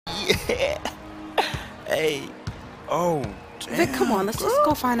Hey. Oh, damn. Vic, come on, let's just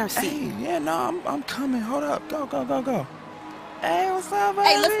go find our seat. Hey, yeah, no, I'm coming. Hold up. Go. Hey, what's up, baby?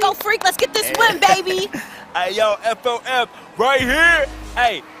 Hey, let's go, freak. Let's get this win, baby. Hey, yo, FOF, right here.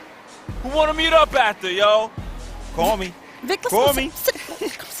 Hey, who want to meet up after, yo? Call me. Vic, let's Call go. me.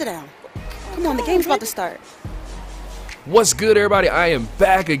 Come sit down. Come on, the game's about to start. What's good, everybody? I am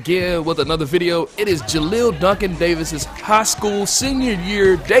back again with another video. It is Jahlil Duncan-Davis' high school senior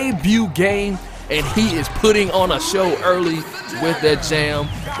year debut game, and he is putting on a show early with that jam.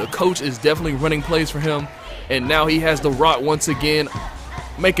 The coach is definitely running plays for him, and now he has the rock once again,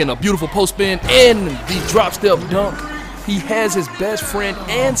 making a beautiful post spin and the drop step dunk. He has his best friend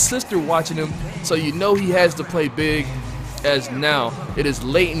and sister watching him, so you know he has to play big, as now it is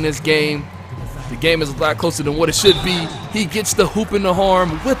late in this game. The game is a lot closer than what it should be. He gets the hoop in the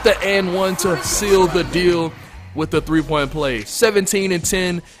arm with the and one to seal the deal with the three-point play.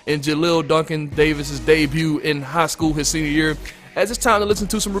 17-10 in Jahlil Duncan-Davis' debut in high school his senior year, as it's time to listen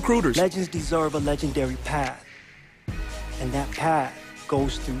to some recruiters. Legends deserve a legendary path, and that path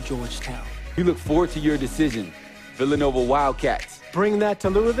goes through Georgetown. We look forward to your decision, Villanova Wildcats. Bring that to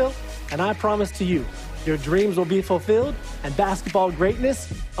Louisville, and I promise to you, your dreams will be fulfilled, and basketball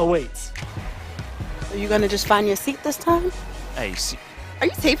greatness awaits. Are you gonna just find your seat this time? Hey, see. Are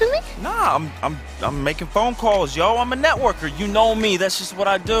you taping me? Nah, I'm making phone calls, yo. I'm a networker. You know me. That's just what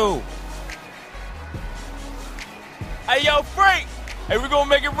I do. Hey, yo, freak. Hey, we gonna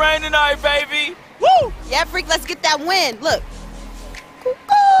make it rain tonight, baby. Woo! Yeah, freak, let's get that win. Look.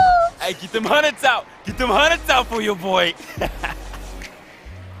 Hey, get them hundreds out. Get them hundreds out for your boy.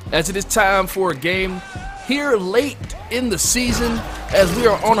 As it is time for a game here late in the season, as we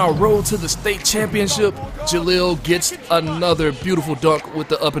are on our road to the state championship, Jahlil gets another beautiful dunk with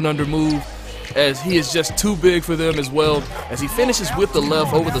the up and under move, as he is just too big for them as well, as he finishes with the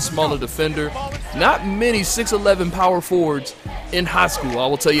left over the smaller defender. Not many 6'11" power forwards in high school, I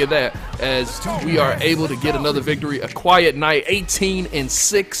will tell you that, as we are able to get another victory. A quiet night,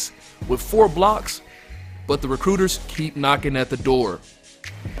 18-6 with 4 blocks, but the recruiters keep knocking at the door.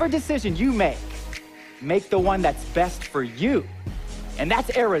 Whatever decision you make the one that's best for you. And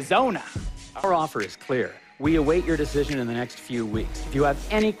that's Arizona. Our offer is clear. We await your decision in the next few weeks. If you have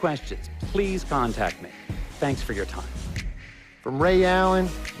any questions, please contact me. Thanks for your time. From Ray Allen,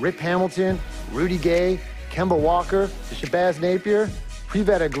 Rip Hamilton, Rudy Gay, Kemba Walker, to Shabazz Napier, we've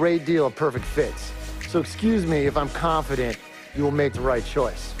had a great deal of perfect fits. So excuse me if I'm confident you will make the right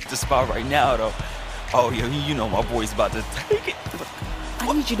choice. The spot right now, though. Oh, yo, you know my boy's about to take it.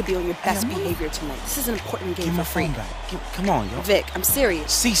 I need you to be on your best behavior tonight. This is an important game Give for my freak. phone back. Come on, yo. Vic, I'm serious.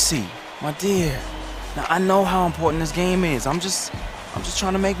 CC, my dear. Now I know how important this game is. I'm just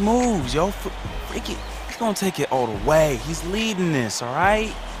trying to make moves, yo. Freaky, he's gonna take it all the way. He's leading this, all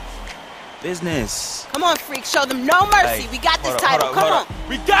right? Business. Come on, freak. Show them no mercy. Hey, we got this hold title. up, Come hold on.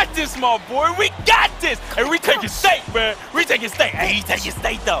 We got this, my boy. We got this. And we taking state, man. We taking state. Hey, he taking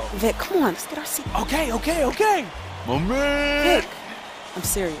state, though. Vic, come on. Let's get our seat. Okay. My man. Vic, I'm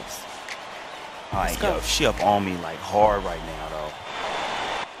serious. All right, yo, she up on me like hard right now, though.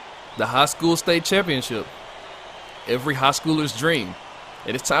 The high school state championship, every high schooler's dream.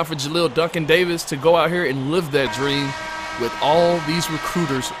 And it's time for Jahlil Duncan-Davis to go out here and live that dream with all these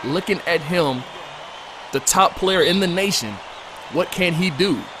recruiters looking at him, the top player in the nation. What can he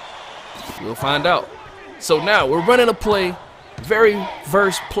do? We'll find out. So now we're running a play, very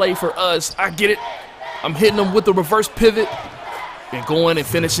first play for us. I get it. I'm hitting him with the reverse pivot and going and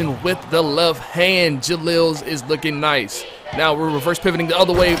finishing with the left hand. Jahlil's is looking nice. Now we're reverse pivoting the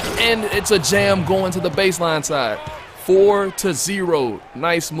other way, and it's a jam going to the baseline side. 4-0.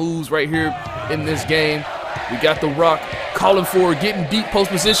 Nice moves right here in this game. We got the rock calling for getting deep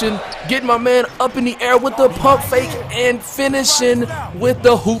post position, getting my man up in the air with the pump fake, and finishing with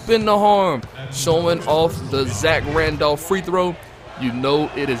the hoop in the arm. Showing off the Zach Randolph free throw. You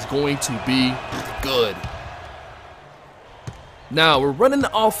know it is going to be good. Now we're running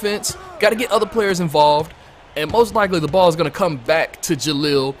the offense, got to get other players involved, and most likely the ball is going to come back to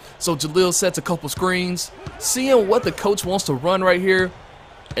Jahlil. So Jahlil sets a couple screens, seeing what the coach wants to run right here,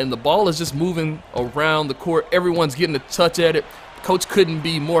 and the ball is just moving around the court. Everyone's getting a touch at it. Coach couldn't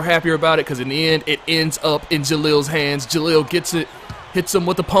be more happier about it, because in the end it ends up in Jahlil's hands. Jahlil gets it, hits him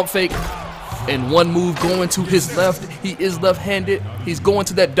with the pump fake, and one move going to his left. He is left-handed. He's going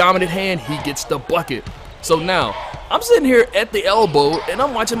to that dominant hand. He gets the bucket. So now I'm sitting here at the elbow, and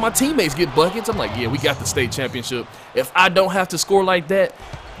I'm watching my teammates get buckets. I'm like, yeah, we got the state championship. If I don't have to score like that,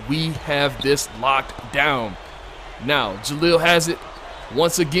 we have this locked down. Now, Jahlil has it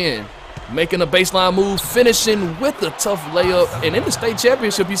once again. making a baseline move, finishing with a tough layup. And in the state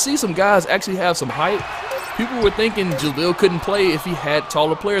championship, you see some guys actually have some height. People were thinking Jahlil couldn't play if he had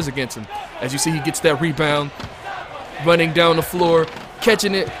taller players against him. As you see, he gets that rebound, running down the floor,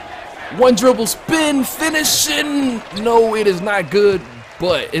 catching it. One dribble, spin, finishing. No, it is not good.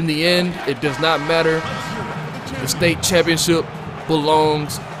 But in the end, it does not matter. The state championship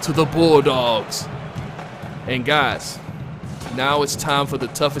belongs to the Bulldogs. And guys, now it's time for the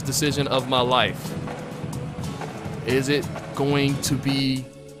toughest decision of my life. Is it going to be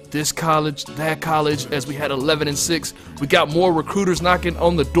this college, that college? As we had 11 and 6, we got more recruiters knocking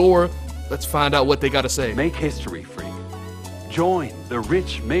on the door. Let's find out what they got to say. Make history, freak. Join the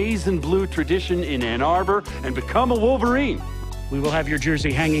rich maize and blue tradition in Ann Arbor and become a Wolverine. We will have your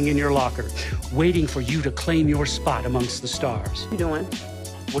jersey hanging in your locker, waiting for you to claim your spot amongst the stars. What are you doing?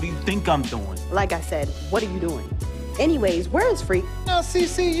 What do you think I'm doing? Like I said, what are you doing? Anyways, where is Freak? Now,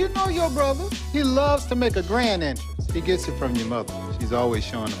 CC, you know your brother. He loves to make a grand entrance. He gets it from your mother. She's always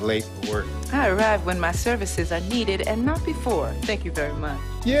showing up late for work. I arrive when my services are needed and not before. Thank you very much.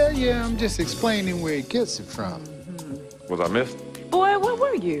 Yeah, I'm just explaining where he gets it from. Was I missed? Boy, where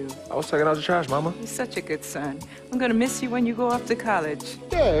were you? I was taking out the trash, Mama. You're such a good son. I'm gonna miss you when you go off to college.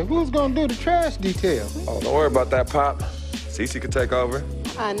 Yeah, who's gonna do the trash detail? Oh, don't worry about that, Pop. Cece could take over.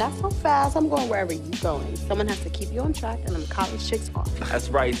 Not so fast. I'm going wherever you're going. Someone has to keep you on track and them college chicks off. That's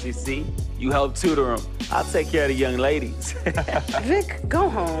right, CC. You help tutor them. I'll take care of the young ladies. Vic, go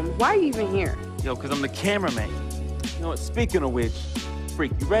home. Why are you even here? Yo, because I'm the cameraman. You know what, speaking of which,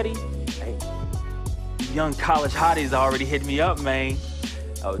 Freak, you ready? Hey, these young college hotties already hit me up, man.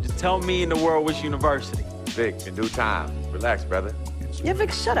 Oh, just tell me in the world which university. Vic, in due time. Relax, brother. Yeah,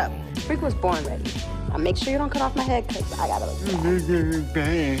 Vic, shut up. Freak was born ready. Now make sure you don't cut off my head, because I gotta look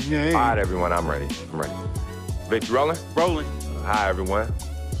bad. All right, everyone, I'm ready. Vic, you rolling? Rolling. Hi, everyone.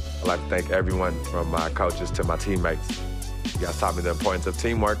 I'd like to thank everyone from my coaches to my teammates. You guys taught me the importance of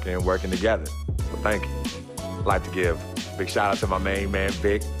teamwork and working together. So thank you. I'd like to give a big shout out to my main man,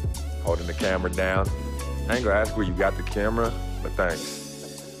 Vic, holding the camera down. I ain't gonna ask where you got the camera, but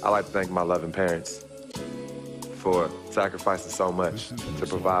thanks. I'd like to thank my loving parents for sacrificing so much to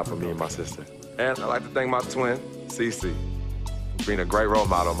provide for me and my sister. And I'd like to thank my twin, Cece, for being a great role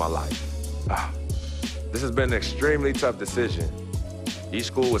model in my life. This has been an extremely tough decision. Each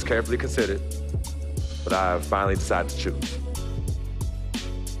school was carefully considered, but I have finally decided to choose.